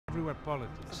square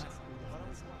politics.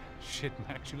 Shit,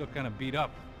 Max, you look kind of beat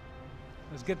up.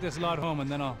 Let's get this lot home, and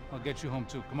then I'll get you home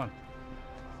too. Come on.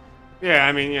 Yeah,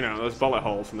 I mean, you know, those bullet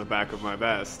holes in the back of my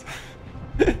vest.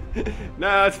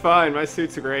 No, it's fine. My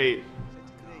suit's great.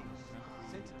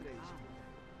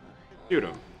 Shoot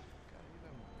him.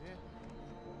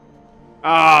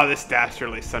 Oh, this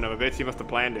dastardly son of a bitch. He must have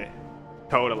planned it.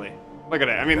 Totally. Look at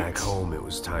it. I mean, back home, it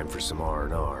was time for some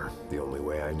R&R. The only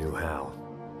way I knew how.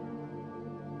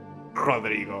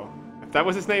 Rodrigo. If that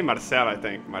was his name, Marcel, I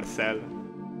think. Marcel.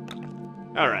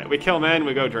 Alright, we kill men,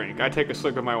 we go drink. I take a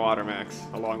slug of my water, Max,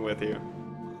 along with you.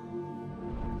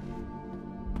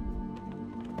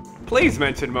 Please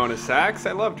mention Mona Sachs.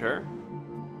 I loved her.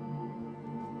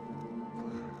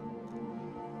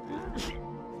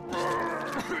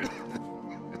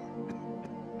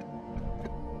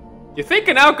 You think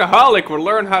an alcoholic would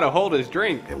learn how to hold his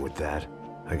drink? And with that,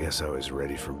 I guess I was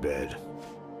ready for bed.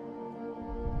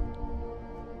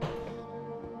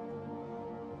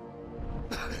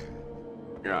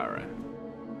 Alright.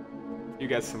 You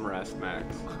get some rest,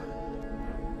 Max.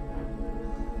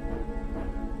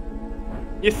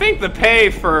 You think the pay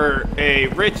for a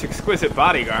rich, exquisite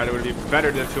bodyguard would be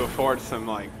better than to afford some,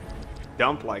 like,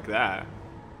 dump like that.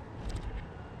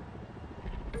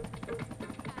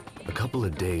 A couple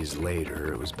of days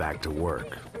later, it was back to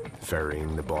work.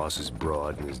 Ferrying the boss's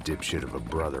broad and his dipshit of a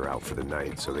brother out for the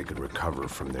night so they could recover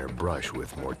from their brush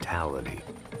with mortality.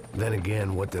 Then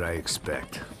again, what did I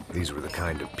expect? These were the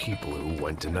kind of people who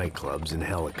went to nightclubs in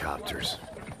helicopters.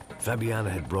 Fabiana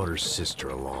had brought her sister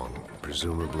along,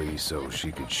 presumably so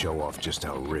she could show off just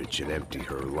how rich and empty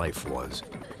her life was.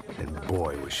 And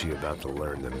boy, was she about to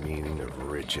learn the meaning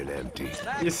of rich and empty.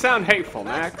 You sound hateful,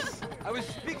 Max. I was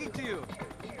speaking to you.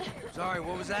 Sorry,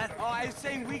 what was that? Oh, I was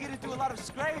saying we get to do a lot of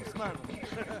scrapes, man.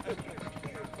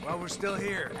 Well, we're still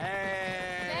here.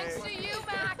 Hey. Thanks to you,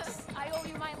 Max. I owe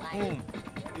you my life. Boom.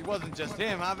 It wasn't just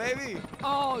him, huh, baby?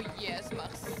 Oh, yes,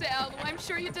 Marcel. I'm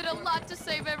sure you did a lot to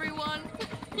save everyone.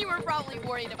 You were probably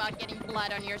worried about getting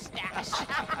blood on your stash.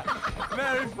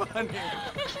 Very funny.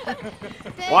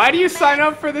 Why do you sign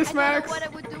up for this, Max? I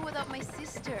don't know what I would do without my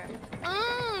sister.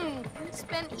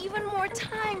 Spend even more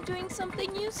time doing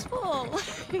something useful.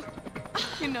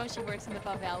 You know she works in the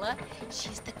favela.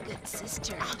 She's the good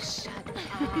sister. Oh, shut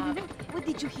up. What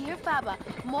did you hear, Faba?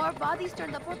 More bodies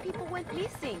turned up where people went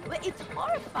missing. It's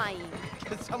horrifying.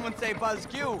 Did someone say Buzz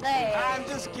Q? Hey. I'm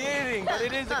just kidding, but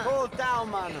it is a cool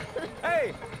town, man.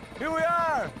 Hey, here we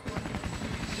are.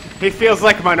 He feels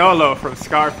like Manolo from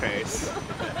Scarface.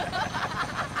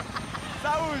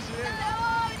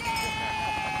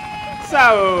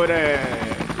 Saúde!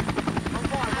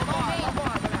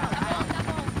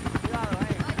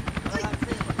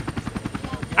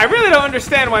 I really don't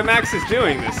understand why Max is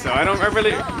doing this, though. I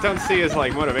really don't see his,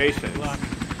 like, motivations.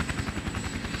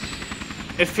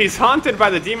 If he's haunted by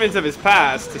the demons of his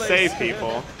past to save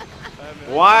people,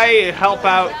 why help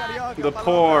out the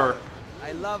poor?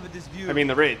 I mean,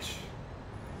 the rich.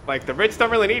 Like, the rich don't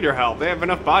really need your help. They have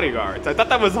enough bodyguards. I thought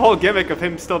that was the whole gimmick of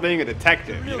him still being a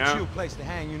detective, you know? Real chill place to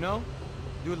hang, you know?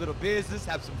 Do a little business,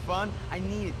 have some fun. I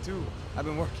need it, too. I've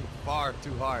been working far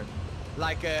too hard.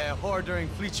 Like a whore during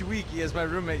Fleechy Weeky, as my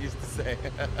roommate used to say.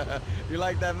 You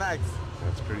like that, Max?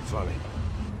 That's pretty funny.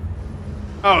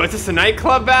 Oh, is this a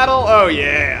nightclub battle? Oh,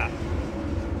 yeah.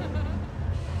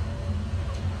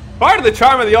 Part of the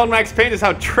charm of the old Max Payne is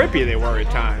how trippy they were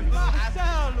at times.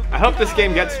 I hope this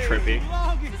game gets trippy.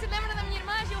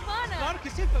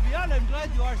 I'm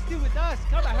glad you are still with us.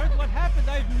 Come, I heard what happened.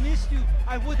 I've missed you.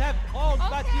 I would have called,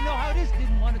 but you know how it is.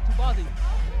 Didn't want it to bother you.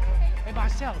 Hey,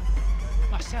 Marcel,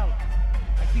 I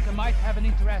think I might have an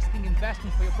interesting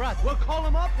investment for your brother. We'll call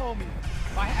him up, homie.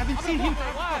 I haven't seen him for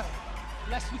a while.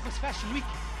 Last week was Fashion Week.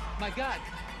 My God,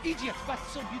 Egypt, but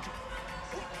so beautiful.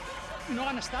 You know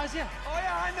Anastasia? Oh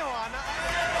yeah, I know Anna.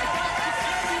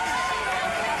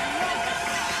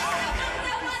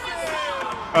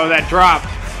 Oh, that drop.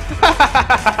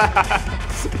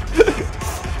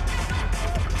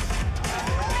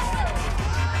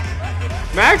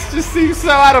 Max just seems so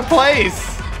out of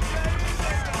place.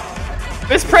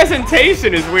 This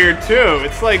presentation is weird too.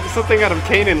 It's like something out of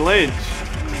Kane and Lynch.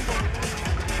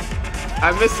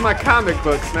 I miss my comic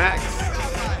books, Max.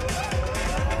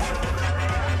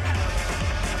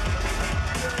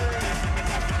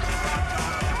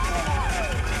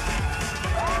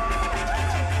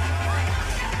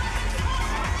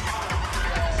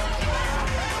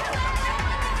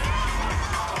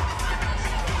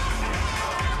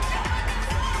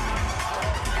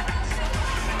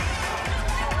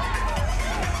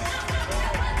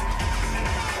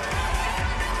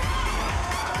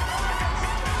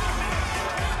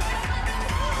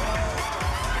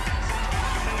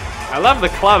 I love the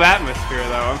club atmosphere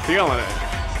though. I'm feeling it.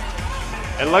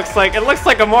 It looks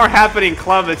like a more happening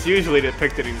club that's usually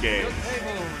depicted in games.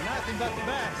 Nothing but the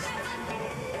best.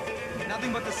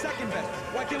 Nothing but the second best.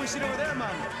 Why can't we sit over there,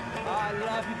 man? I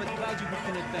love you, but Claudio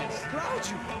can advance.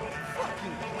 Claudio?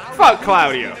 Fucking Claudio. Fuck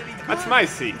Claudio. That's my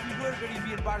seat. He worked already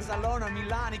be in Barcelona,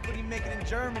 Milan. He couldn't make it in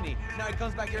Germany. Now he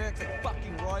comes back here and acts like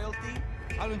fucking royalty.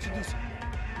 I'll introduce you.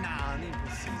 Nah, need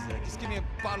precisa. Just give me a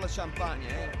bottle of champagne,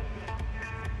 eh?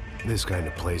 This kind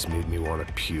of place made me want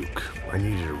to puke. I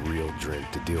needed a real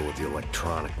drink to deal with the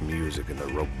electronic music and the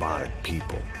robotic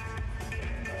people.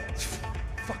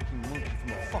 Fucking monkey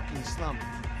from a fucking slum.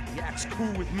 He acts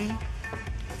cool with me.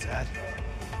 What's that?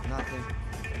 Nothing.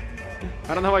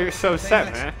 I don't know why you're so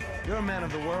upset, man. You're a man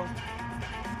of the world.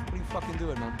 What are you fucking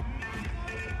doing, man?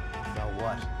 About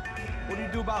what? What do you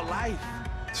do about life?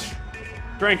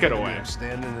 Drink it away. I'm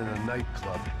standing in a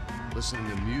nightclub, listening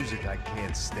to music I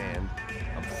can't stand.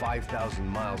 I'm 5,000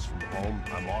 miles from home.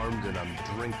 I'm armed and I'm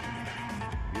drinking.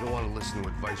 You don't want to listen to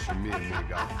advice from me,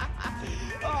 amigo.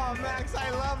 Oh, Max,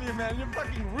 I love you, man. You're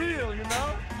fucking real, you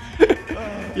know?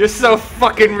 You're so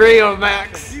fucking real,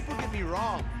 Max. People get me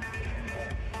wrong.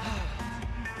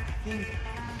 I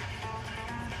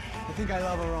think I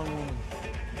love a wrong woman.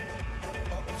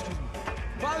 Oh, excuse me.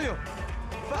 Fabio!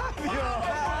 Fabio!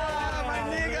 Ah, my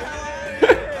nigga,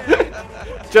 how are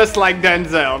you? Just like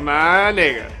Denzel, my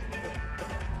nigga.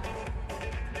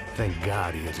 Thank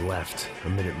God he had left. A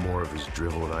minute more of his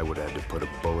drivel and I would have had to put a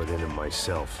bullet in him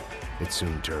myself. It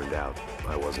soon turned out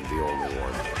I wasn't the only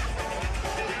one.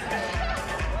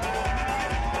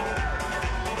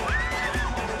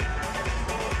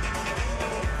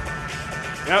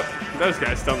 Yep, those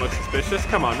guys don't look suspicious.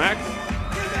 Come on, Max.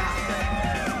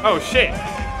 Oh, shit.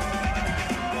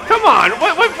 Come on,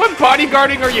 what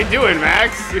bodyguarding are you doing,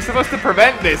 Max? You're supposed to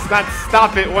prevent this, not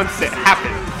stop it once it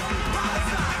happens.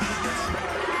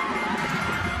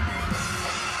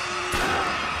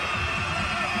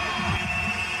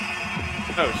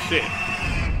 Oh, shit.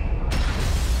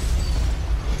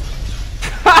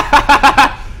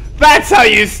 That's how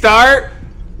you start!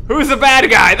 Who's the bad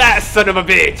guy? That son of a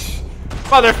bitch!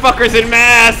 Motherfuckers in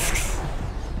masks!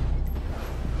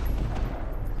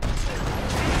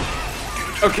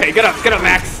 Okay, get up,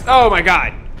 Max. Oh my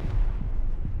god.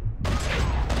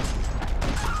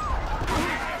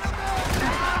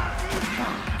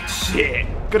 Shit.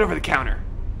 Get over the counter.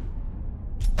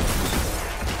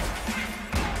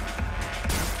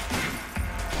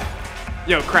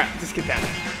 Yo, crap. Just get down.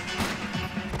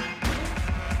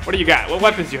 What do you got? What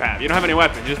weapons do you have? You don't have any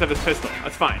weapons. You just have this pistol.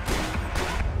 That's fine.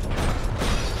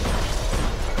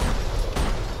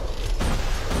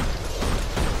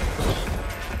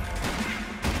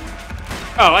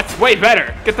 Oh, that's way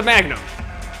better. Get the Magnum.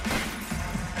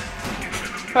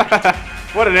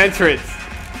 What an entrance.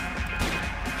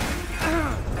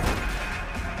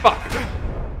 Fuck.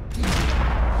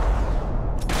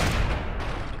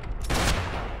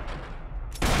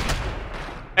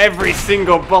 Every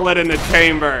single bullet in the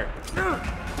chamber.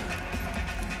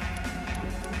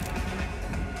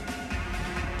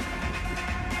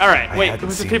 Alright, wait,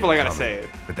 who's the people I gotta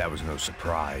save? But that was no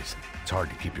surprise. It's hard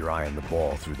to keep your eye on the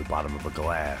ball through the bottom of a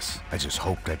glass. I just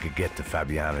hoped I could get to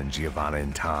Fabiana and Giovanna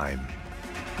in time.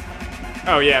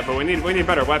 Oh yeah, but we need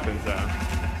better weapons though.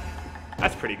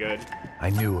 That's pretty good. I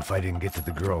knew if I didn't get to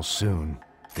the girls soon,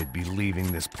 they'd be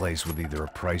leaving this place with either a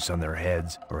price on their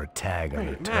heads or a tag on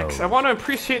their toes. Max, I want to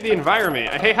appreciate the environment.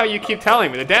 I hate how you keep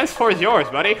telling me. The dance floor is yours,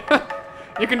 buddy.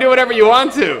 You can do whatever you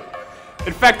want to.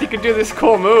 In fact, you can do this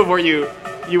cool move where you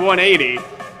 180.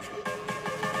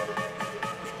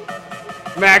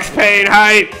 Max Payne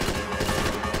hype!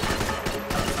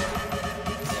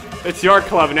 It's your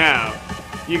club now.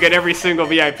 You get every single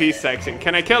VIP section.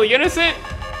 Can I kill the innocent?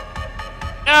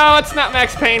 No, it's not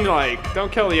Max Payne like.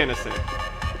 Don't kill the innocent.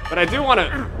 But I do want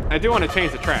to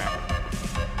change the track.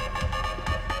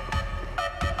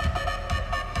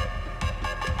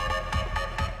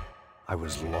 I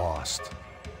was lost.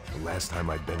 The last time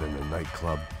I'd been in a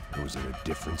nightclub, it was in a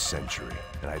different century,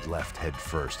 and I'd left head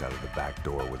first out of the back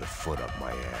door with a foot up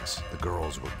my ass. The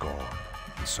girls were gone,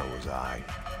 and so was I.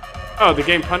 Oh, the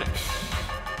game punish.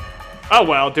 Oh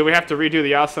well, do we have to redo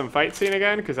the awesome fight scene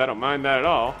again? Because I don't mind that at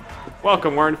all.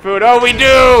 Welcome, Warren Food. Oh, we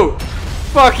do!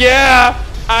 Fuck yeah!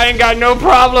 I ain't got no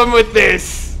problem with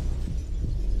this.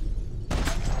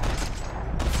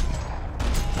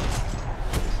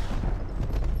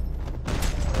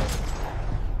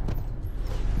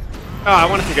 Oh, I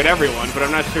wanted to get everyone, but I'm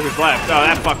not sure who's left. Oh,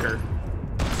 that fucker.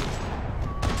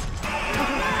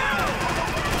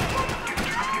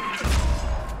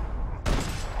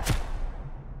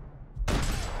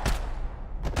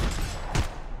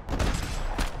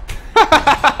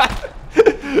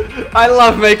 I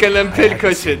love making them pin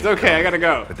cushions. Okay, I gotta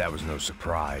go. But that was no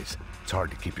surprise. It's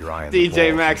hard to keep your eye on DJ the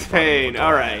ball Max Payne.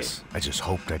 All right. I just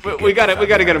hoped I We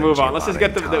gotta get a move on. Let's just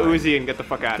get the Uzi and get the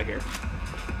fuck out of here.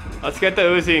 Let's get the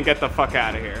Uzi and get the fuck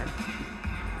out of here.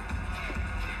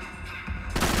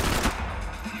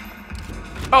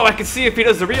 Oh, I can see if he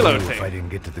does the reload thing. If I didn't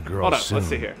get to the girl Hold up, soon, let's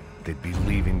see here. they'd be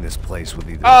leaving this place with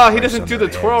either. Oh, he doesn't do the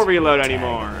twirl reload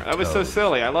anymore. That was so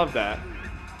silly. I love that.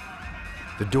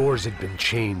 The doors had been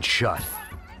chained shut.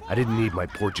 I didn't need my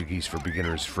Portuguese for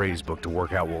Beginners phrase book to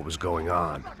work out what was going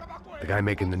on. The guy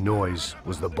making the noise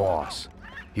was the boss.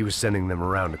 He was sending them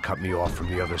around to cut me off from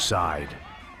the other side.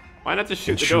 Why not just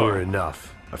shoot the door? door? Sure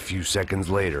enough, a few seconds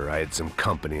later, I had some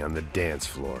company on the dance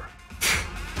floor.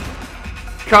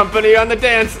 Company on the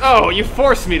dance. Oh, you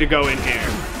forced me to go in here.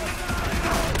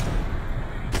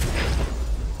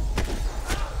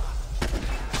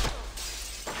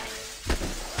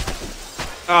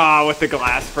 Ah, with the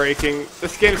glass breaking.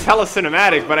 This game's hella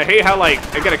cinematic, but I hate how, like,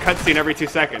 I get a cutscene every 2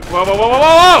 seconds. Whoa, whoa, whoa, whoa,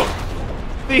 whoa,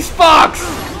 whoa! These fucks!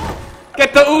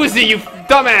 Get the Uzi, you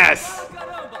dumbass!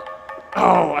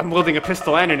 Oh, I'm wielding a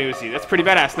pistol and an Uzi. That's pretty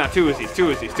badass. Not 2 Uzis, 2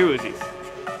 Uzis, 2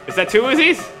 Uzis. Is that 2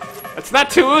 Uzis? That's not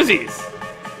 2 Uzis.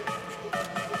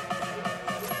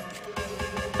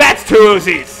 That's 2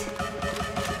 Uzis!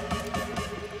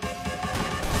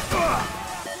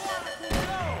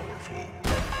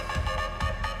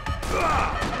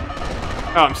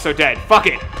 Oh, I'm so dead. Fuck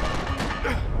it!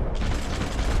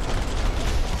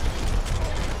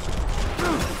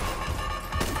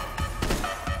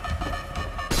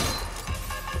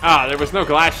 Ah, there was no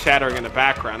glass shattering in the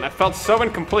background. That felt so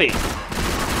incomplete.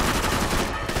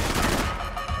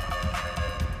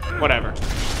 Whatever.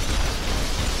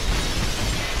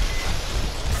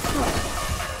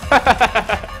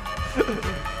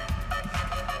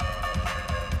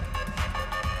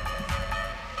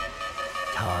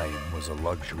 Time was a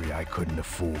luxury I couldn't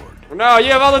afford. No,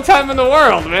 you have all the time in the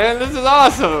world, man. This is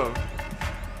awesome.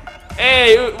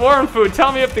 Hey, Warren Food,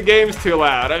 tell me if the game's too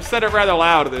loud. I've said it rather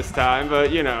loud this time,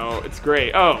 but, you know, it's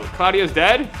great. Oh, Claudio's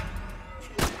dead?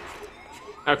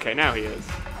 Okay, now he is.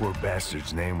 Poor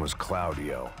bastard's name was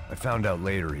Claudio. I found out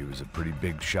later he was a pretty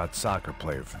big shot soccer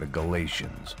player for the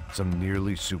Galatians. Some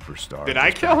nearly superstar. Did I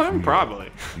kill him?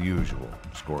 Probably. The usual.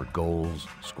 Scored goals,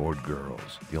 scored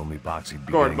girls. The only box he'd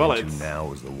be Scored getting bullets. into now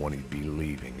was the one he'd be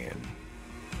leaving in.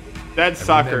 Dead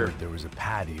soccer. Remembered there was a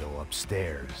patio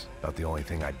upstairs. About the only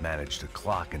thing I'd managed to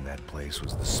clock in that place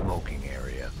was the smoking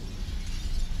area.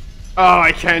 Oh,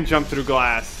 I can jump through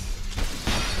glass.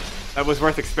 That was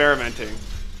worth experimenting.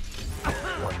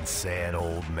 One sad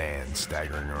old man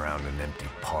staggering around an empty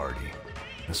party.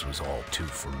 This was all too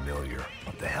familiar.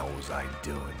 What the hell was I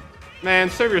doing? Man,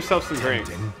 serve yourself some drinks.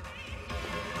 Tempting?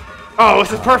 Oh,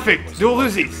 this is perfect. Was a Dual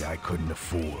luxury Uzis. I couldn't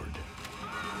afford.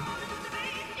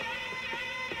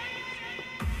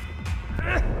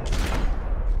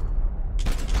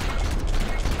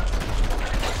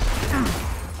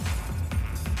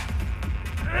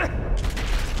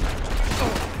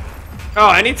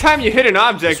 Oh, anytime you hit an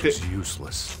object, This was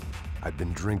useless. I'd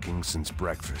been drinking since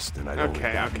breakfast, and I'd only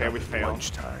Okay, gotten okay, up we at failed.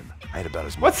 lunchtime. I had about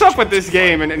as much What's up with chance this to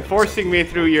game find and them enforcing as me I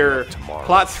through did your tomorrow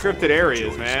plot full scripted of areas,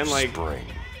 joys man? of Like, spring.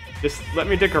 just let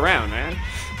me dick around, man.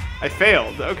 I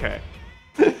failed. Okay.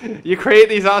 You create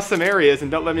these awesome areas and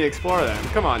don't let me explore them.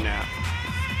 Come on now.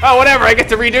 Oh, whatever. I get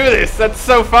to redo this. That's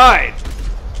so fine.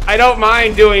 I don't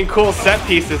mind doing cool set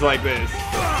pieces like this.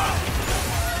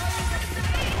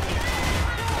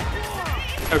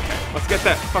 Okay, let's get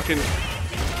that fucking...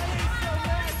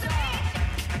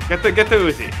 Get the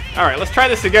Uzi. All right, let's try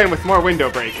this again with more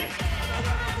window breaking.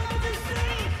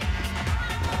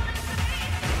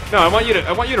 No, I want you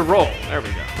to roll. There we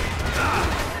go.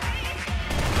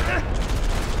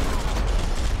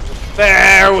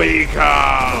 There we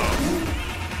go.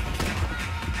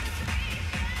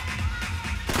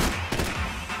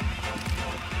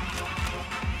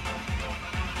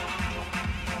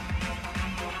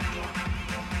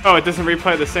 Oh, it doesn't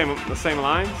replay the same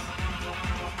lines?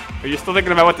 Are you still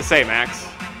thinking about what to say, Max?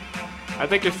 I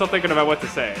think you're still thinking about what to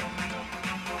say.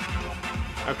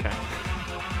 Okay.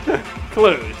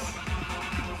 Clues.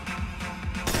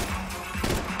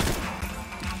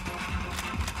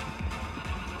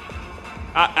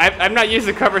 I've not used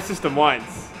the cover system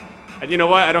once. And you know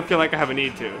what? I don't feel like I have a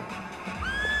need to.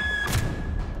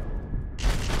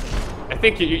 I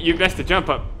think you messed the jump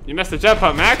up. You messed the jump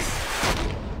up, Max.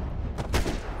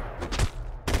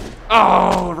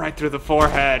 Oh, right through the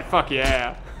forehead. Fuck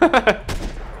yeah.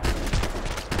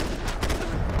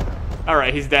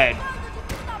 Alright, he's dead.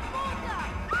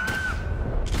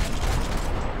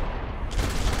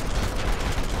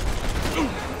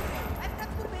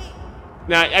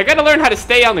 Now, I gotta learn how to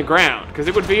stay on the ground, because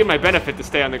it would be in my benefit to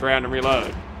stay on the ground and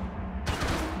reload.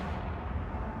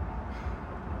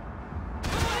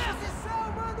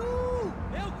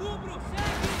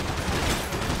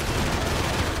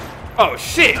 Oh,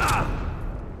 shit!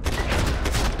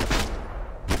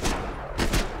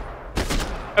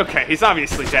 Okay, he's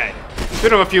obviously dead.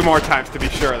 Shoot him a few more times to be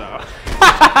sure, though.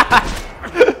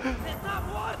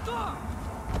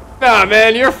 Nah,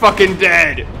 man, you're fucking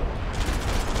dead.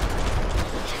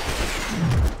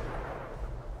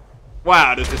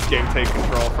 Wow, does this game take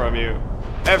control from you?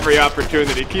 Every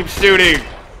opportunity, keep shooting.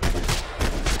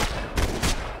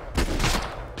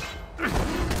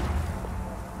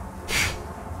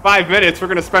 "5 minutes, we're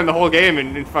gonna spend the whole game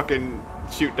in fucking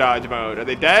shoot dodge mode. Are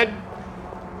they dead?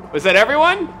 Was that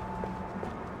everyone?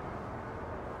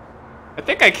 I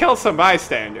think I killed some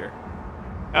bystander.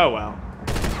 Oh well.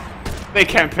 They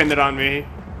can't pin it on me.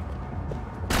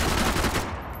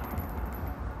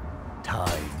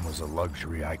 Time was a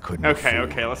luxury I couldn't Okay,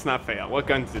 afford. okay, let's not fail. What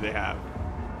guns do they have?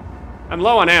 I'm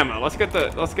low on ammo. Let's get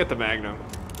the Magnum.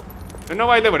 There's no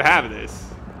way they would have this.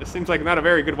 This seems like not a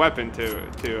very good weapon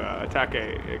to attack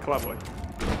a club with.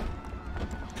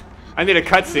 I need a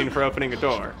cutscene for opening a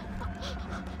door.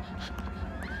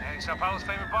 Hey, Sao Paulo's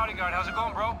favorite bodyguard. How's it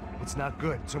going, bro? It's not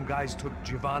good. Some guys took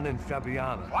Giovanna and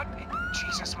Fabiana. What?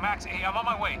 Jesus, Max. Hey, I'm on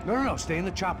my way. No, stay in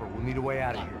the chopper. We'll need a way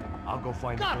out of here. I'll go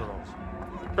find the girls.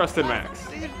 Trusted Max.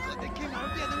 They came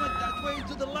out there. They went that way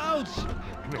into the lounge.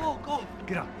 Go.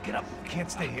 Get up. Can't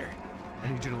stay here. I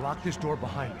need you to lock this door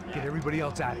behind me. Get everybody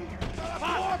else out of here.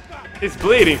 He's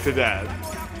bleeding to death.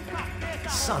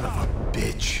 Son of a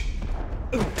bitch.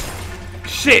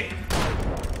 Shit!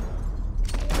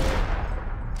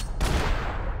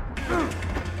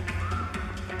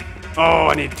 Oh,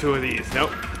 I need 2 of these.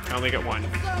 Nope, I only get 1.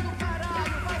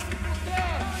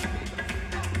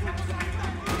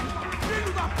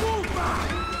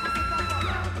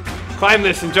 Climb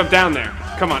this and jump down there.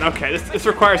 Come on, okay, this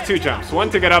requires 2 jumps. 1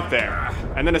 to get up there,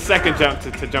 and then a second jump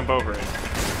to jump over it.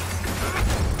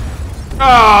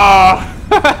 Oh!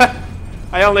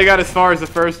 I only got as far as the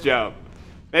first jump.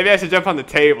 Maybe I should jump on the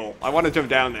table. I want to jump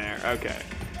down there. Okay.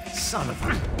 Son of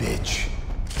a bitch.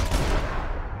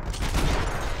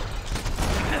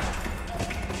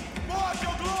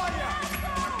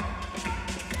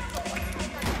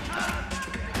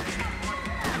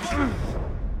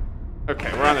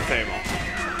 Okay, we're on the table.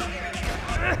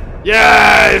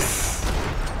 Yes!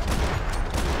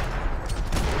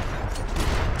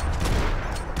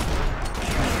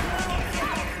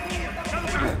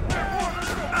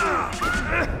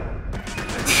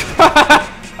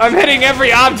 I'm hitting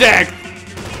every object!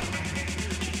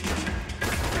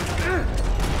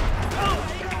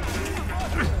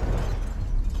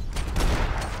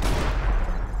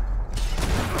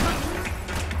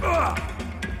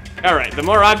 Alright, the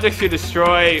more objects you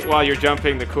destroy while you're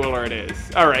jumping, the cooler it is.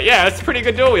 Alright, yeah, that's pretty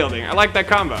good dual wielding. I like that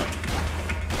combo.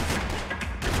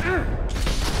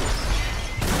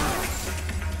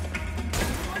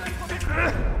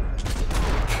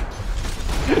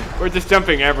 We're just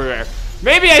jumping everywhere.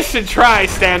 Maybe I should try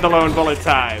standalone bullet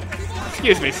time.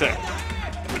 Excuse me, sir.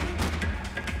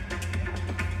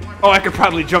 Oh, I could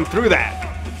probably jump through that.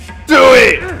 Do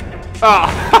it! Oh.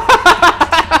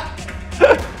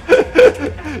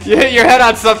 You hit your head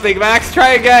on something, Max.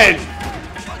 Try again.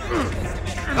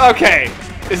 Okay.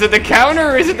 Is it the counter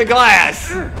or is it the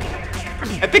glass?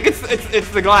 I think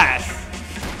it's the glass.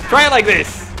 Try it like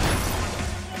this.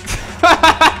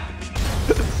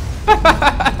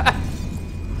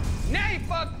 Now you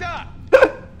fucked up.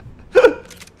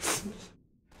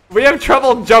 We have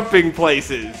trouble jumping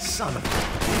places. Son of a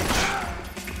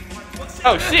bitch.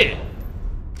 Oh shit.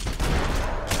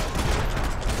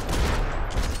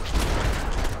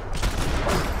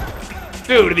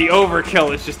 Dude, the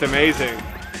overkill is just amazing.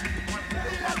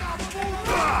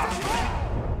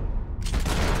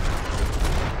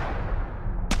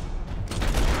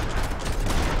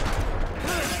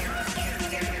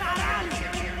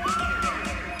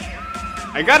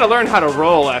 I gotta learn how to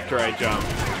roll after I jump.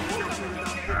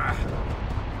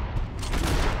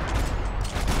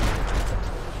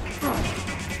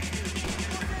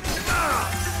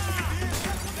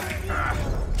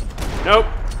 Nope.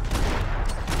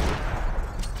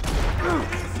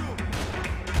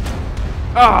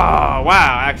 Oh,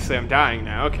 wow. Actually, I'm dying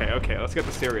now. Okay. Let's get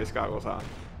the serious goggles on.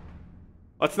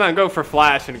 Let's not go for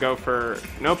flash and go for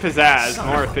no pizzazz, Son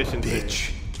more of a efficiency.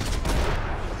 bitch.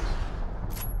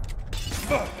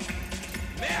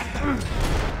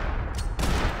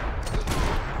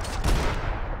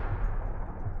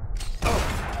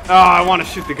 Oh, I want to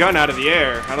shoot the gun out of the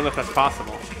air. I don't know if that's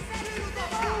possible.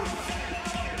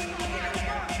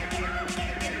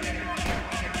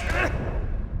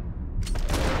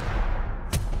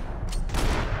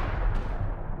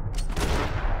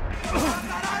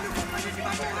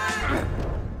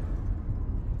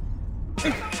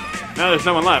 No, there's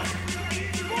no one left.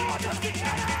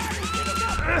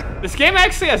 This game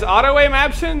actually has auto-aim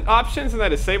options and I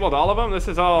disabled all of them. This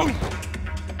is all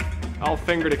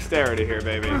finger dexterity here,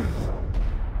 baby.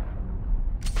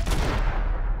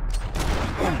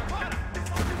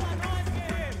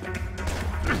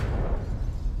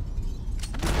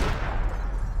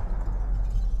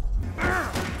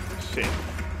 Shit.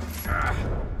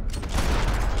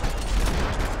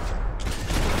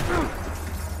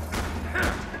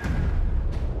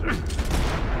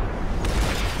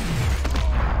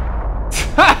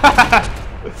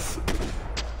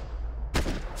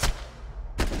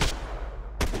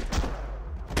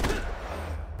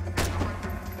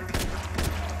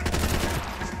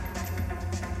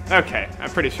 Okay, I'm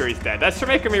pretty sure he's dead. That's for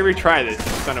making me retry this,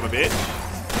 son of a bitch.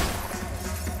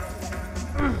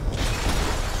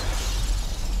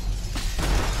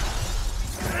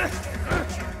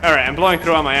 Alright, I'm blowing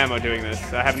through all my ammo doing this.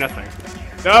 I have nothing.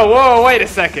 Oh, whoa, wait a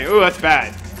second. Ooh, that's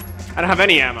bad. I don't have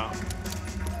any ammo.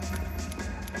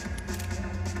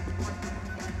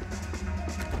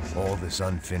 All this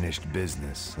unfinished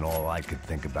business, and all I could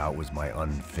think about was my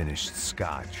unfinished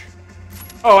scotch.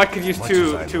 Oh, I could use Much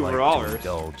two as I'd like revolvers. to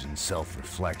indulge in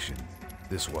self-reflection,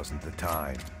 this wasn't the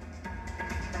time.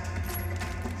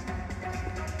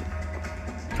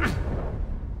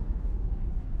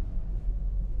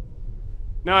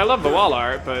 No, I love the wall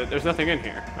art, but there's nothing in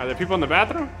here. Are there people in the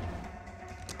bathroom?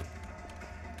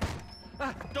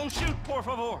 Don't shoot, por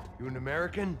favor. You an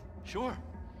American? Sure.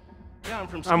 Yeah, I'm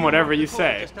from. I'm whatever you Dakota,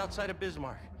 say. Just outside of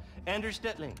Bismarck. Anders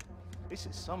Stetling. This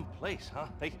is some place, huh?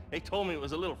 They told me it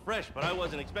was a little fresh, but I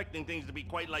wasn't expecting things to be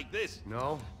quite like this.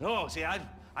 No? No, see,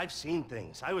 I've seen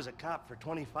things. I was a cop for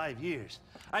 25 years.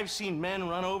 I've seen men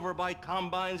run over by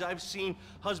combines. I've seen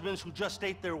husbands who just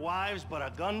ate their wives, but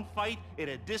a gunfight at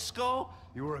a disco.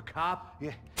 You were a cop?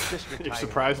 Yeah, just retired. You're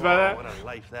surprised by that? What a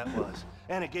life that was.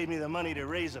 And it gave me the money to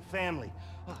raise a family.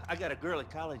 Oh, I got a girl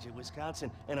at college in Wisconsin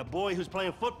and a boy who's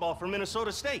playing football for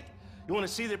Minnesota State. You want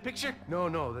to see their picture?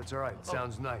 No, that's all right.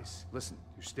 Sounds nice. Listen,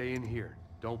 you stay in here.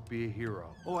 Don't be a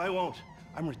hero. Oh, I won't.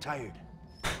 I'm retired.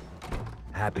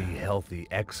 Happy, healthy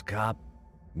ex-cop?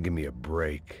 Give me a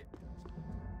break.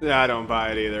 Yeah, I don't buy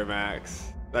it either,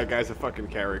 Max. That guy's a fucking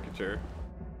caricature.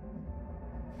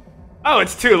 Oh,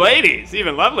 it's two ladies!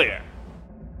 Even lovelier.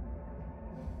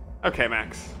 Okay,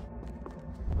 Max.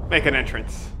 Make an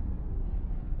entrance.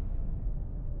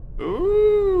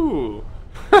 Ooh.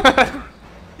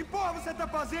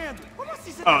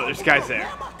 Oh, there's guys there.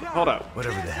 Hold up.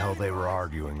 Whatever the hell they were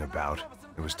arguing about,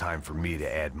 it was time for me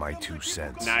to add my 2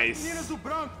 cents. Nice.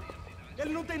 I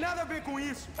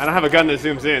don't have a gun that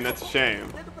zooms in, that's a shame.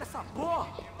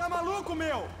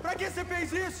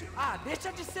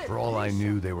 For all I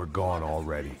knew, they were gone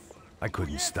already. I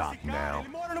couldn't stop now.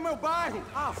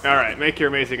 Alright, make your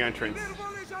amazing entrance.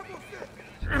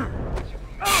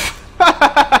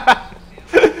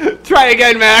 Try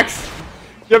again, Max!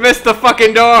 You missed the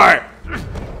fucking door!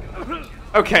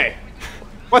 Okay.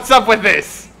 What's up with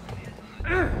this?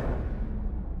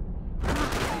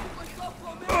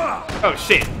 Oh,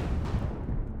 shit.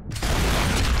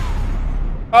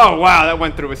 Oh, wow, that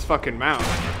went through his fucking mouth.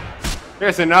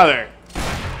 Here's another.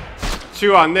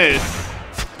 Chew on this.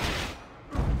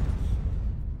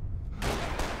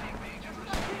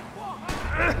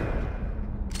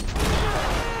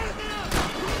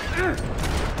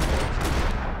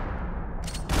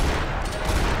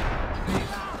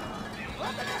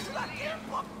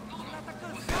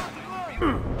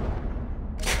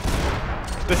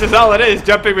 This is all it is,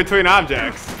 jumping between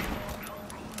objects.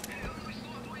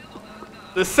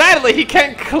 Sadly, he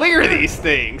can't clear these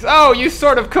things. Oh, you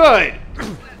sort of could.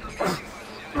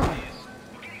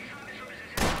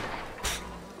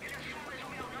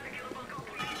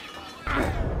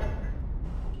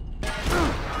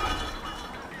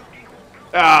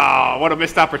 Oh, what a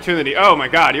missed opportunity. Oh my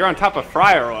god, you're on top of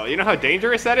fryer oil. You know how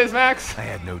dangerous that is, Max? I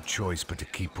had no choice but to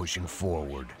keep pushing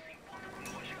forward.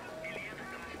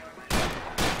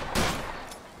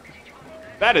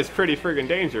 That is pretty friggin'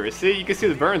 dangerous. See, you can see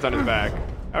the burns on his back.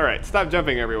 Alright, stop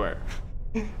jumping everywhere.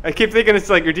 I keep thinking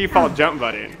it's like your default jump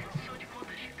button.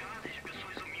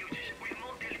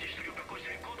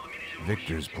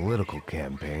 Victor's political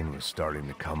campaign was starting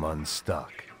to come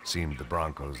unstuck. Seemed the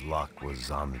Broncos' luck was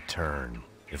on the turn.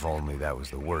 If only that was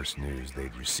the worst news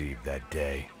they'd received that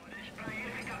day.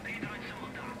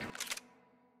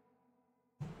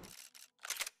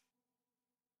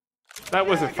 That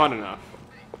wasn't fun enough.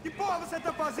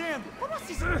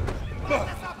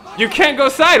 You can't go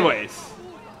sideways!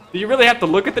 Do you really have to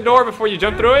look at the door before you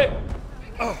jump through it?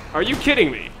 Are you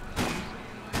kidding me?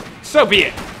 So be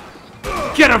it.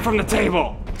 Get him from the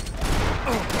table!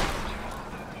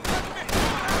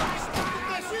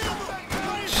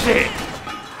 shit!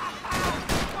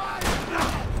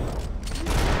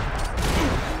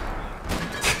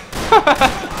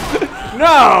 No!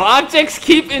 Objects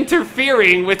keep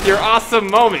interfering with your awesome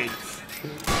moments.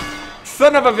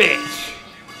 Son of a bitch.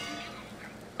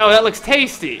 Oh, that looks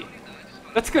tasty.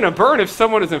 That's gonna burn if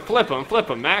someone doesn't flip them. Flip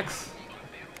them, Max.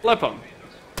 Flip them.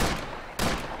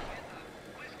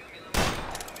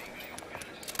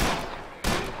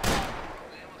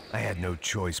 I had no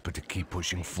choice but to keep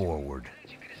pushing forward.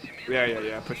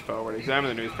 Yeah. Push forward.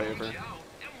 Examine the newspaper.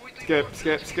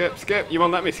 Skip. You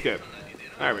won't let me skip.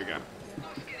 There we go.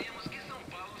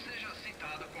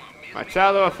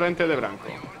 Machado a frente de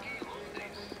Branco.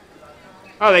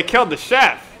 Oh, they killed the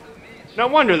chef. No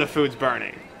wonder the food's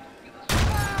burning.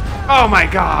 Oh my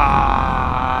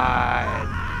god!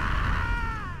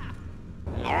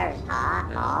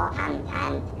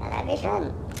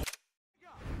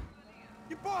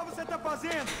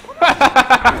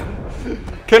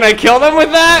 Can I kill them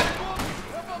with that?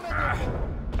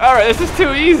 Alright, this is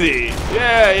too easy.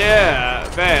 Yeah.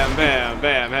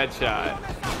 Bam, headshot.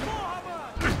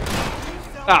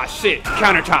 Ah, shit.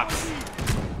 Countertops.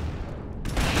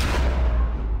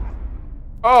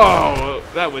 Oh,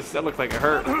 that looked like it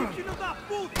hurt.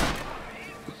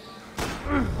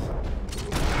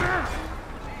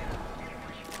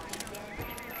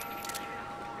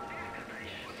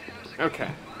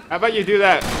 Okay. How about you do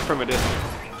that from a distance?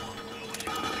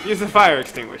 Use the fire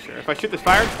extinguisher. If I shoot this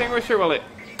fire extinguisher, will it...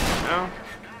 No?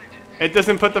 It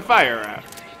doesn't put the fire out.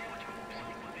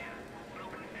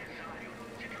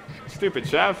 Stupid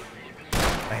chef.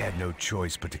 I had no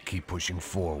choice but to keep pushing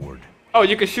forward. Oh,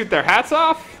 you can shoot their hats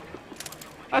off?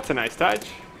 That's a nice touch.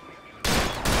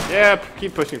 Yep,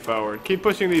 keep pushing forward. Keep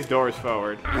pushing these doors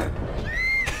forward.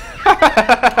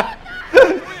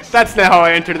 That's not how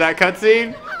I entered that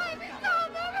cutscene.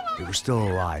 They were still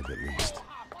alive, at least.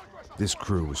 This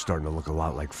crew was starting to look a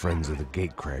lot like friends of the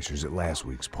gatecrashers at last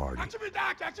week's party.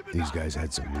 These guys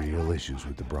had some real issues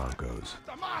with the Broncos.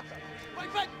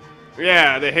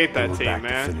 Yeah, they hate that they were team, back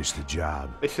man. To finish the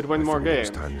job. They should win more games.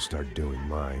 It's time to start doing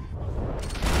mine.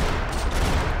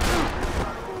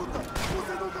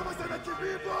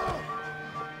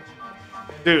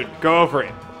 Dude, go over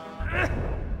it.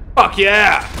 Fuck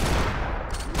yeah!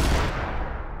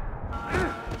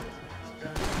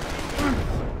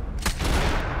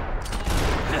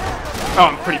 Oh,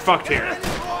 I'm pretty fucked here.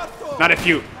 Not if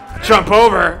you jump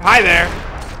over. Hi there.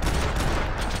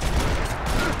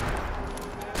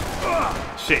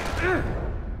 Shit.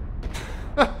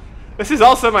 This is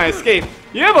also my escape.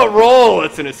 You have a roll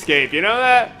that's an escape, you know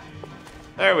that?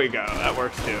 There we go. That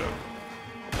works too.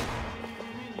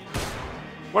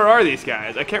 Where are these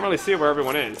guys? I can't really see where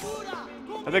everyone is.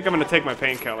 I think I'm gonna take my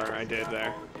painkiller. I did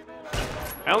there.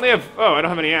 I only have... Oh, I don't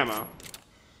have any ammo.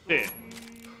 Shit.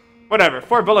 Whatever.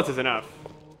 4 bullets is enough.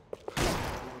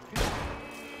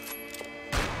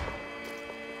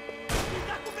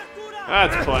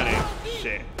 That's plenty.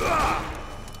 Shit.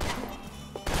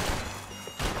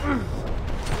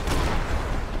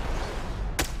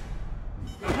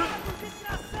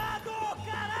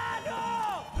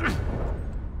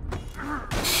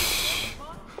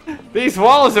 These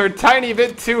walls are a tiny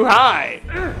bit too high.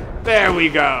 There we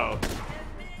go.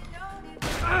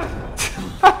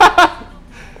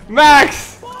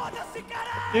 Max!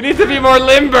 You need to be more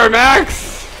limber,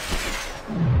 Max!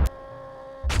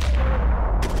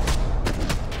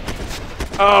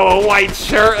 Oh, a white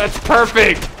shirt, that's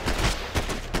perfect!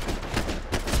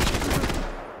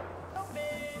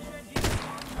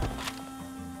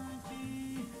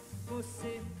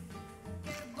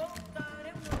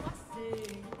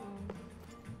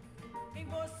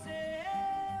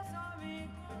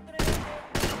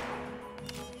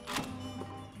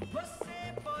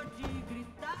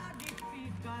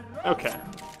 Okay.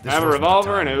 I have a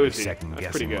revolver and a Uzi.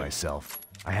 That's pretty good. Myself.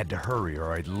 I had to hurry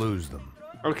or I'd lose them.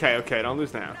 Okay, don't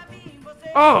lose now.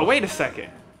 Oh, wait a second.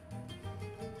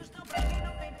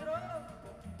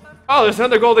 Oh, there's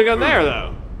another golden gun there,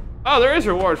 though. Oh, there is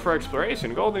reward for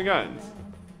exploration. Golden guns.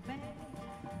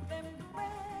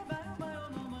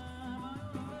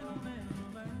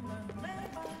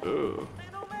 Ooh.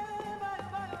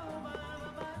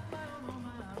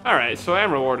 Alright, so I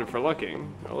am rewarded for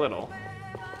looking. A little.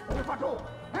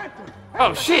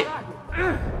 Oh, shit!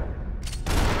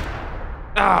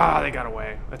 Ah, they got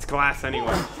away. That's glass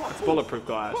anyway. That's bulletproof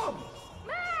glass.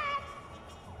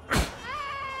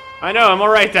 I know, I'm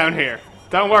alright down here.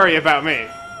 Don't worry about me.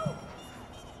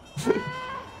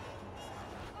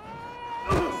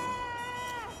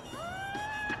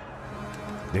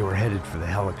 They were headed for the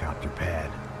helicopter pad.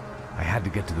 I had to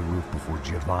get to the roof before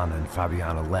Giovanna and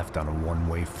Fabiana left on a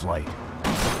one-way flight.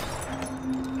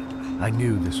 I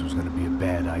knew this was going to be a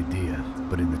bad idea,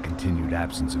 but in the continued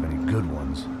absence of any good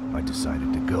ones, I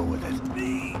decided to go with it.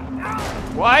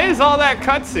 Why is all that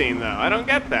cutscene though? I don't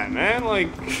get that, man.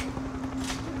 Like,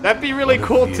 that'd be really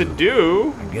cool to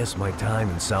do. I guess my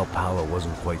time in Sao Paulo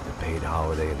wasn't quite the paid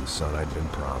holiday in the sun I'd been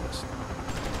promised.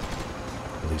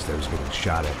 At least I was getting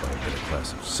shot at by a better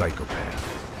class of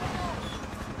psychopath.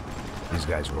 These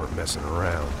guys weren't messing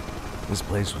around. This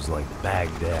place was like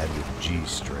Baghdad with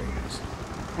G-strings.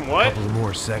 What? A couple of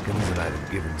more seconds and I'd have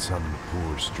given some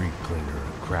poor street cleaner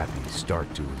a crappy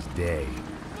start to his day.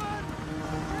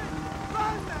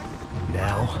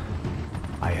 Now,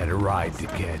 I had a ride to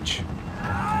catch.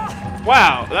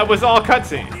 Wow, that was all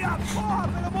cutscene.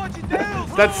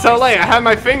 That's so late. I have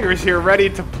my fingers here ready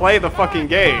to play the fucking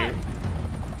game.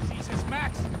 Jesus,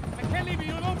 Max, I can't leave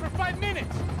you alone for 5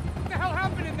 minutes. What the hell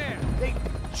happened in there? They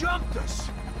jumped us.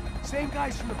 Same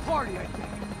guys from the party, I think.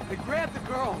 They grabbed the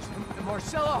girls and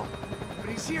Marcelo, but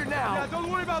he's here now. Yeah, don't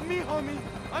worry about me, homie.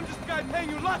 I'm just a guy paying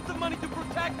you lots of money to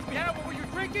protect me. Yeah, what were you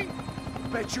drinking?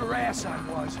 Bet your ass I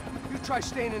was. You try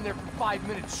staying in there for 5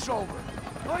 minutes sober.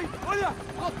 Hey,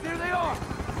 look, there they are.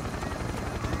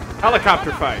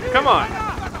 Helicopter fight. Come on.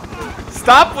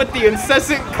 Stop with the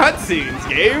incessant cutscenes,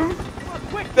 game.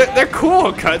 They're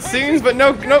cool cutscenes, but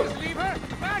no. Leave her.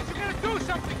 Max, you gotta do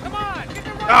something. Come on. Get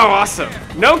the Oh, awesome.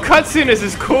 No cutscene is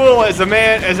as cool as a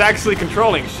man as actually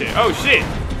controlling shit. Oh, shit.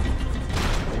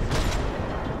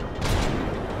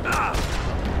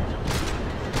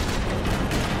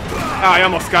 Oh, I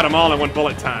almost got them all in one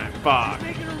bullet time. Fuck.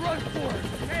 Making a run for it.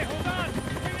 Hey, hold on.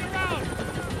 Bring it around.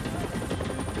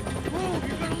 Move,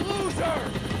 you're gonna lose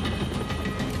her.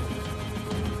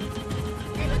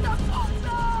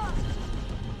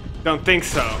 Don't think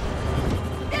so.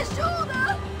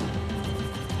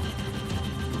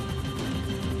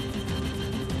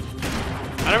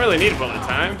 I don't really need bullet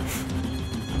time,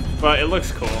 but it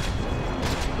looks cool.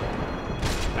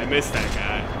 I missed that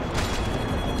guy.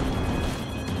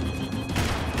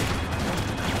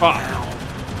 Fuck.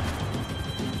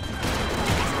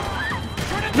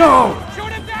 No!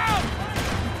 Shoot him down!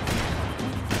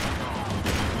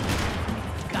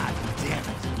 God damn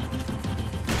it.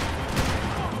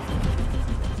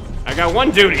 I got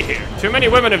one duty here. Too many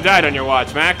women have died on your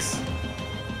watch, Max.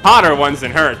 Hotter ones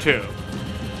than her, too.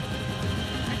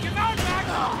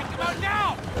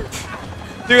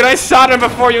 Dude, I shot him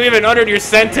before you even uttered your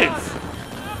sentence.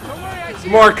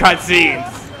 More cutscenes.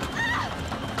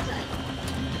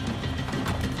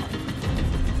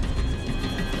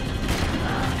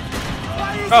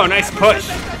 Oh, nice push.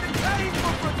 You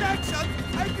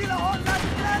really want to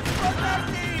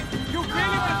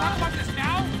talk about this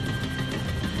now?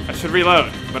 I should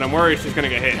reload, but I'm worried she's gonna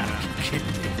get hit. Come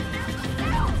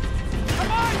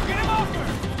on, get him over!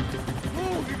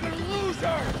 Move, you're gonna lose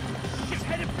her. She's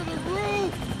headed for the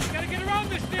roof. You gotta get around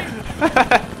this thing!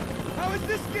 How is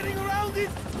this getting around it?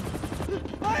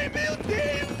 I'm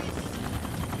building.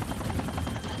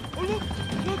 Oh,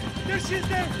 look, there she is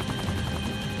there.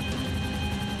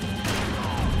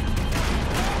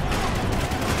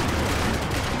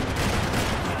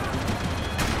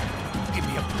 Give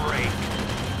me a break.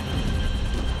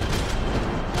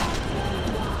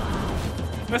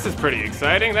 This is pretty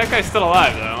exciting. That guy's still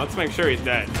alive, though. Let's make sure he's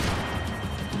dead.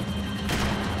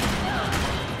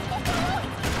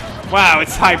 Wow,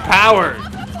 it's high-powered. He's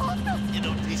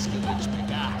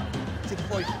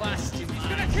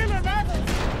gonna kill her, Max!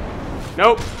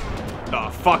 Nope. The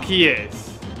fuck he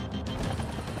is.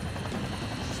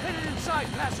 She's headed inside,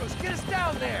 Passos. Get us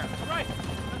down there. All right,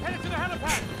 I'm headed to the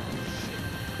helipad.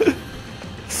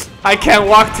 I can't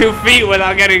walk 2 feet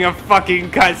without getting a fucking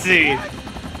cutscene.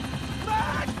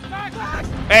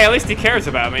 Hey, at least he cares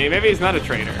about me. Maybe he's not a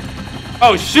traitor.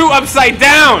 Oh, shoot upside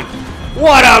down!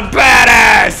 What a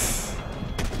badass!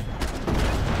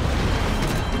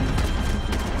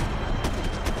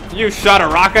 You shot a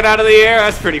rocket out of the air?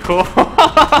 That's pretty cool.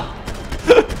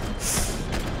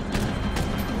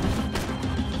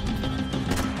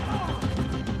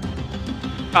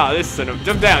 Oh, this son of...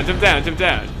 Jump down, jump down, jump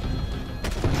down.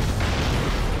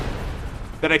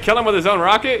 Did I kill him with his own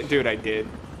rocket? Dude, I did.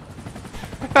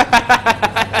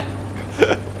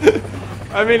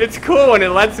 I mean, it's cool when it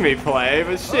lets me play,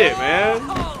 but shit, man.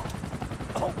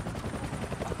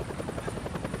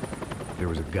 There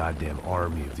was a goddamn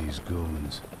army of these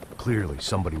goons. Clearly,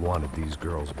 somebody wanted these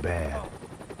girls bad.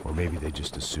 Or maybe they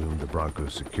just assumed the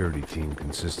Broncos security team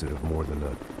consisted of more than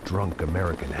a drunk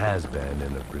American has-been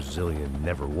and a Brazilian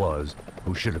never-was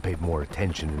who should have paid more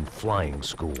attention in flying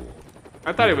school.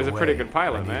 I thought he was a pretty Either good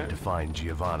pilot, way, I man. needed to find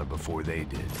Giovanna before they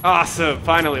did. Awesome,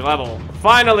 finally level.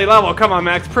 Finally level. Come on,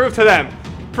 Max, prove to them.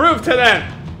 Prove to them.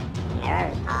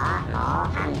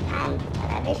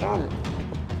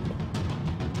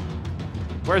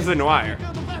 Where's the wire?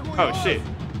 Oh shit.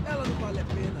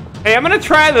 Hey, I'm gonna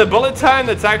try the bullet time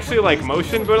that's actually like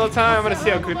motion bullet time. I'm gonna see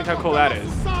how cool that is.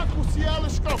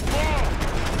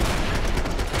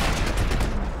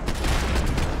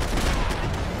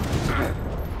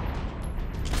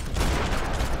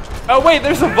 Oh wait,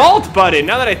 there's a vault button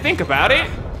now that I think about it.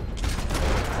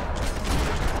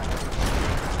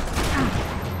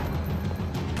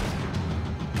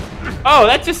 Oh,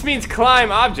 that just means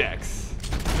climb objects.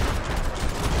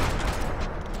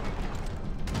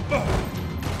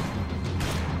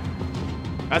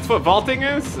 That's what vaulting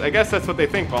is? I guess that's what they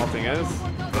think vaulting is.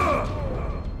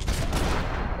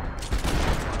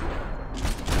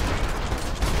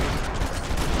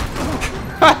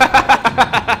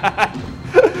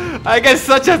 I get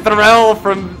such a thrill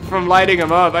from lighting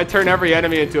them up. I turn every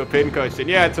enemy into a pincushion.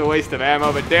 Yeah, it's a waste of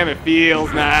ammo, but damn, it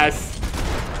feels nice.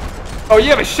 Oh, you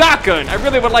have a shotgun. I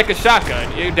really would like a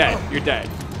shotgun. You're dead. You're dead.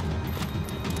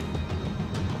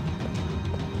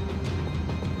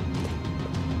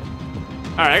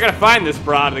 Alright, I gotta find this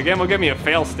broad. The game will give me a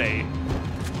fail state.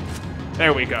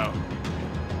 There we go.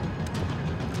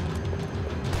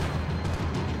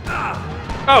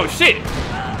 Oh, shit.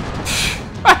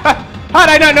 How'd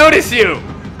I not notice you?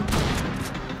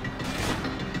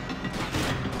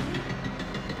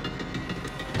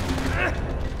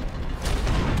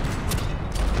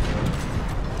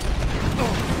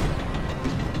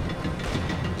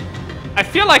 I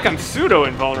feel like I'm pseudo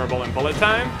invulnerable in bullet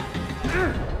time.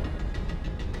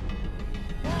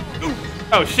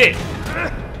 Oh shit.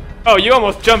 Oh, you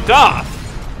almost jumped off.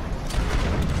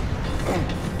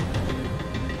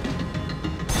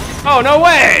 Oh, no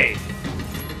way.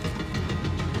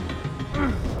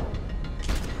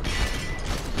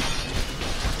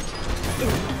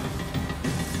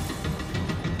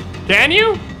 Can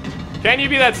you? Can you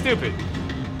be that stupid?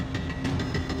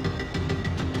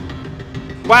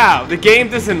 Wow, the game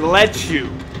doesn't let you.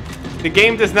 The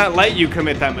game does not let you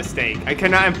commit that mistake.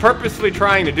 I'm purposely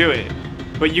trying to do it,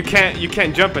 but you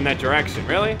can't jump in that direction,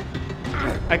 really?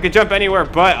 I could jump anywhere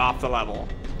but off the level.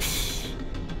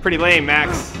 Pretty lame,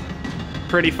 Max.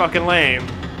 Pretty fucking lame.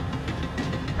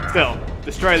 Still,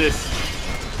 destroy this.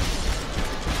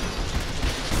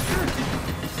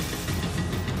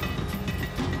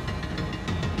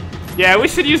 Yeah, we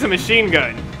should use a machine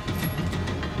gun.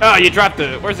 Oh, you dropped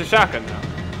the... Where's the shotgun, though?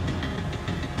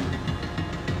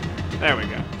 There we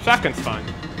go. Shotgun's fun.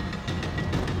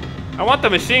 I want the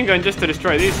machine gun just to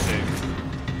destroy these things.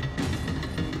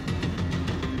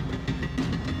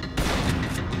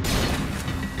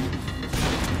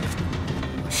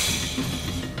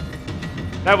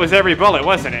 That was every bullet,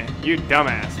 wasn't it? You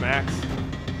dumbass, Max.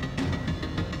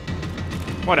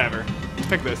 Whatever.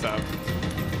 Pick this up.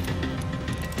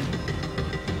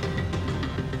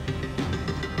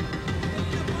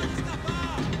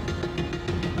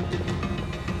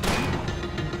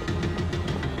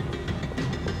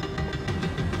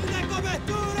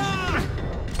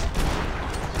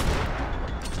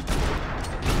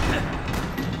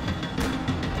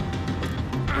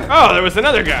 Oh, there was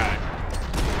another guy.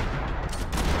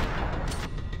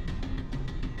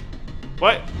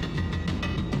 What?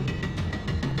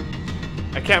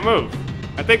 I can't move.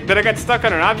 Did I get stuck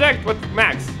on an object? What,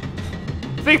 Max?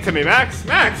 Speak to me, Max.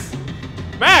 Max!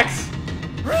 Max!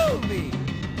 Prove me!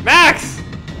 Max!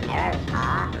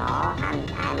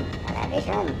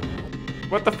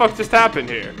 What the fuck just happened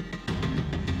here?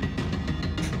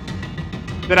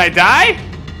 Did I die?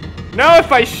 No,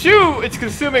 if I shoot, it's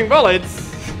consuming bullets.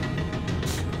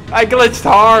 I glitched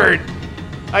hard.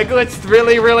 I glitched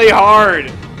really, really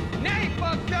hard. Now you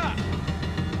fucked up.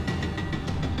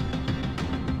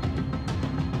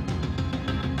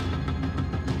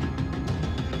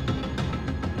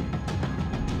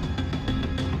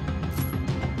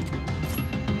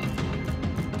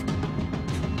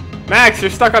 Max,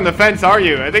 you're stuck on the fence, are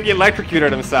you? I think he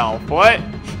electrocuted himself. What?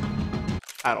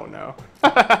 I don't know.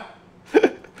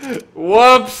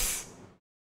 Whoops.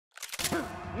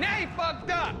 Now you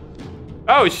fucked up.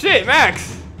 Oh shit,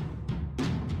 Max.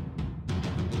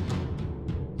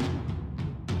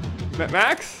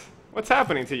 Max? What's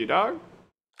happening to you, dog?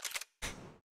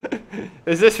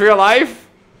 Is this real life?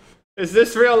 Is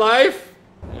this real life?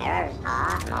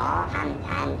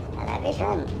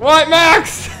 What,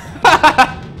 Max?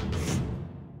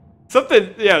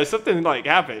 Something like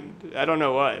happened. I don't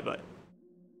know what, but.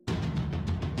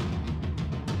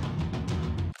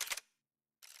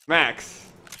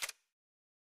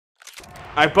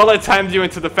 I bullet timed you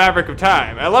into the fabric of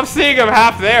time. I love seeing him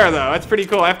half there, though. That's pretty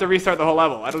cool. I have to restart the whole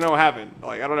level. I don't know what happened.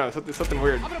 Like, I don't know. Something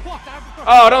weird.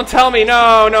 Oh, don't tell me.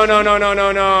 No.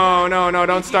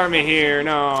 Don't start me here.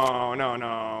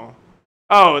 No.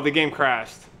 Oh, the game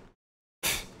crashed.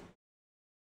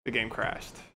 The game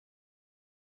crashed.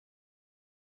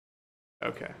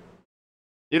 Okay.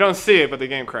 You don't see it, but the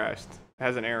game crashed. It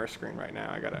has an error screen right now.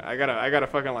 I gotta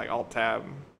fucking like alt tab.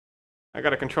 I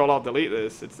gotta control alt delete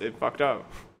this. It fucked up.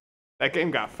 That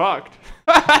game got fucked.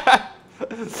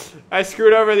 I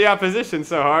screwed over the opposition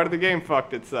so hard the game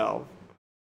fucked itself.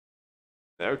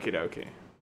 Okie dokie.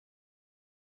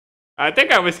 I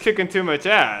think I was kicking too much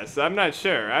ass. I'm not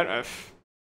sure. I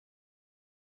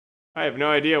have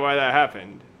no idea why that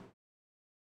happened.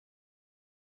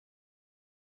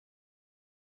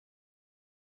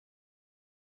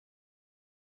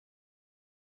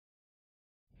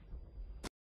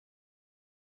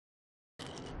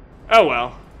 Oh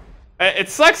well. It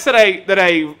sucks that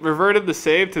I reverted the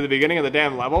save to the beginning of the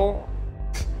damn level.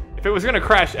 If it was gonna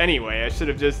crash anyway, I should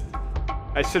have just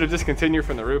continued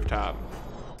from the rooftop.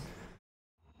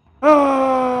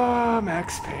 Oh,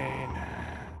 Max Payne.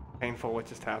 Painful what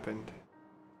just happened.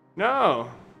 No.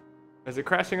 Is it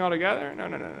crashing altogether? No.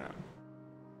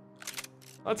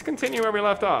 Let's continue where we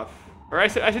left off. Or I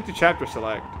should do chapter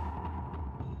select.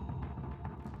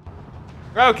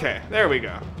 Okay, there we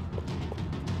go.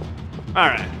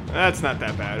 Alright, that's not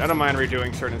that bad. I don't mind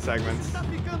redoing certain segments.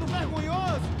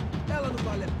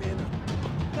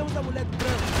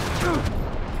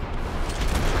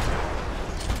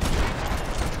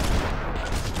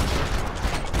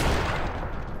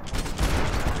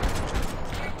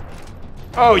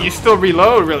 Oh, you still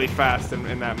reload really fast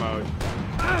in that mode.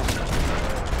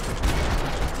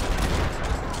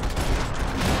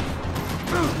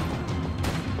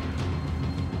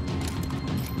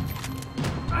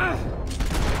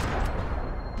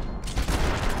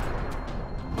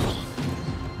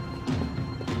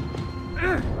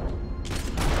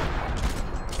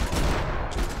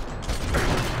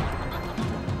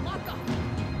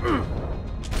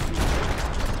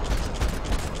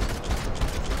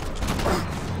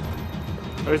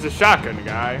 There's a shotgun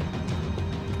guy.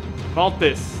 Vault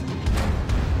this.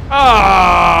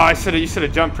 Oh, you should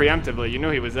have jumped preemptively. You knew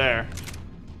he was there.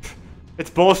 It's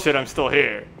bullshit. I'm still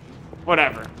here.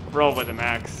 Whatever. Roll with it,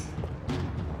 Max.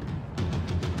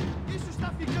 Isso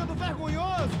está ficando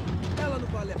vergonhoso. Ela não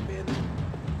vale a pena.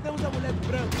 Temos a mulher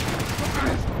branca.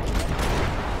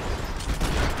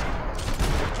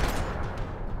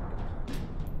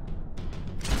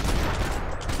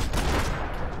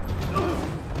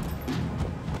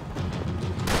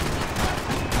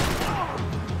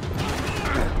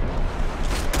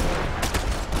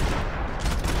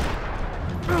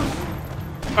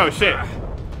 Oh shit.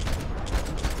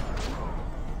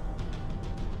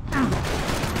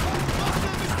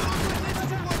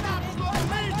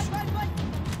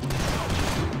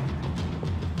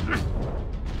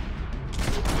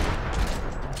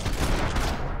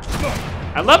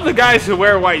 I love the guys who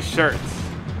wear white shirts.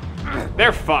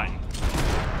 They're fun.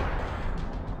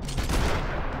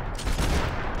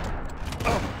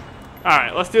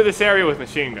 Alright, let's do this area with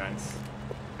machine guns.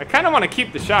 I kind of want to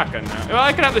keep the shotgun now. Well,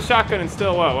 I can have the shotgun and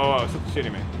still... Whoa, something's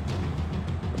shooting me.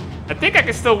 I think I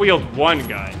can still wield one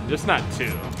gun, just not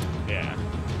two. Yeah.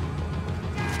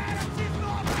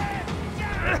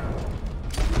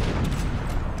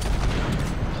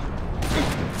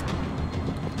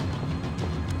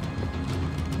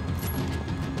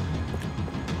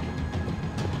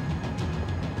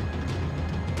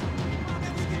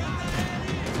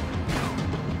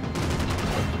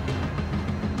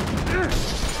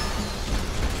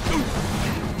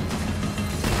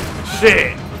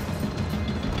 Shit.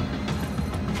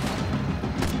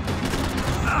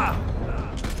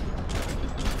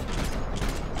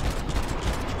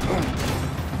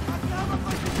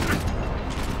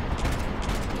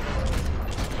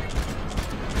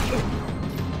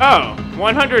 Oh,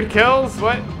 100 kills?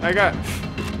 What? I got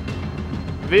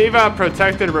Viva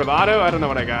Protected Bravado? I don't know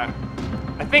what I got.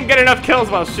 I think get enough kills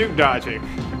while shoot dodging.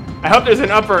 I hope there's an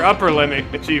upper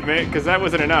limit achievement, because that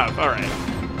wasn't enough. Alright.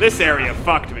 This area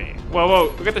fucked me.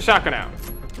 Whoa, get the shotgun out.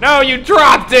 No, you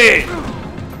dropped it!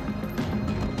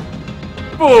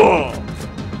 Fool!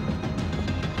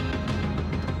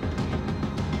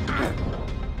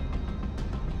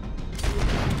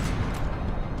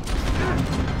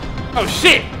 Oh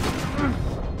shit!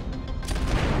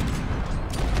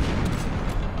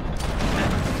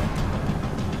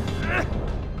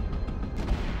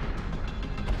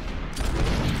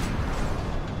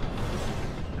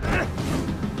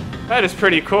 That is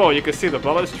pretty cool. You can see the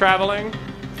bullets traveling.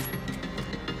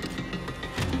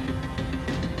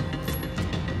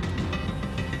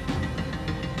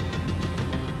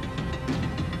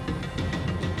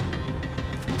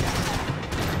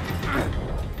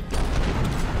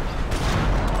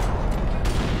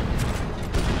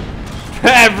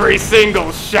 Every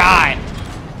single shot!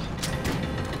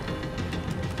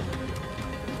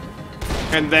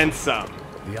 And then some.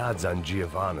 The odds on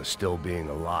Giovanna still being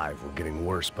alive were getting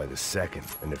worse by the second,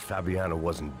 and if Fabiana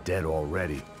wasn't dead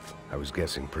already, I was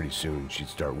guessing pretty soon she'd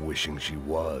start wishing she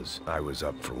was. I was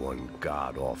up for one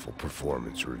god-awful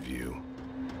performance review.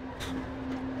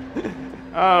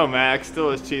 Oh, Max,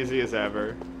 still as cheesy as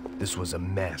ever. This was a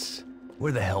mess.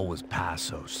 Where the hell was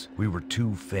Passos? We were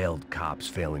two failed cops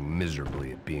failing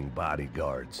miserably at being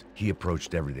bodyguards. He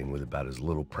approached everything with about as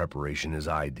little preparation as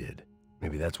I did.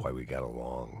 Maybe that's why we got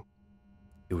along.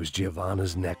 It was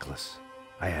Giovanna's necklace.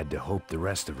 I had to hope the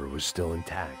rest of her was still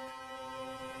intact.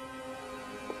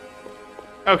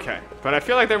 Okay, but I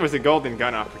feel like there was a golden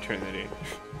gun opportunity.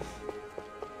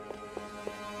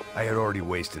 I had already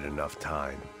wasted enough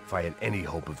time. If I had any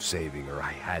hope of saving her,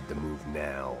 I had to move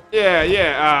now. Yeah,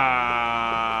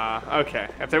 okay.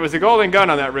 If there was a golden gun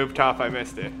on that rooftop, I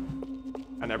missed it.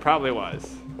 And there probably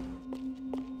was.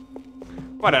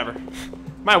 Whatever.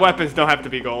 My weapons don't have to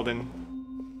be golden.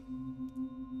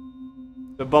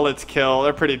 The bullets kill.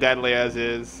 They're pretty deadly as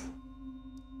is.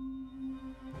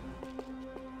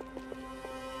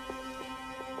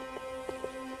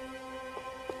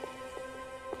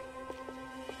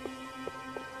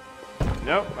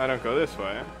 Nope, I don't go this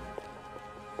way.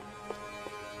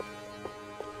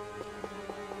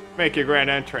 Make your grand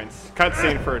entrance.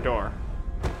 Cutscene for a door.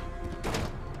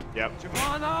 Yep.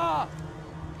 Giovanna!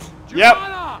 Yep.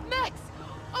 Giovanna! Max,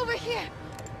 over here.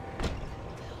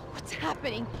 What's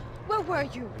happening? Where were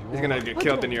you? He's gonna get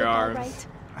killed in your arms.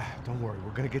 Don't worry,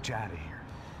 we're gonna get you out of here.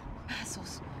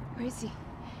 Passos, where is he?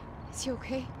 Is he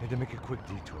okay? Had to make a quick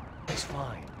detour. He's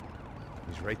fine.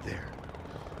 He's right there.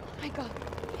 My God,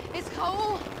 it's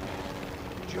Raul.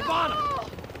 Giovanna! No!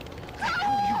 What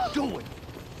are you doing?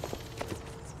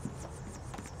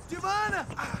 Giovanna!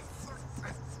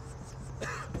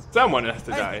 Someone has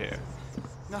to die here.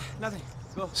 No, nothing.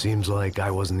 Go. Seems like I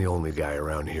wasn't the only guy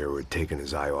around here who had taken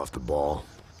his eye off the ball.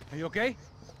 Are you okay?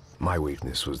 My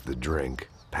weakness was the drink.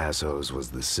 Passos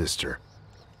was the sister.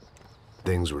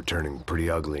 Things were turning pretty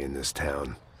ugly in this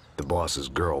town. The boss's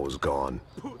girl was gone,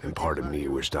 and part of me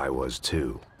wished I was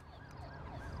too.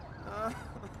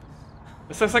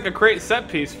 This looks like a great set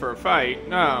piece for a fight.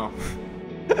 No.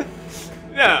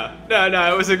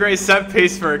 No, it was a great set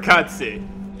piece for a cutscene.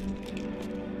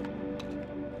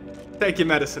 Thank you,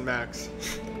 Medicine Max.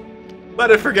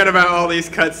 Let it forget about all these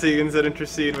cutscenes that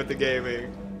intercede with the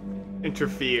gaming.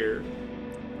 Interfere.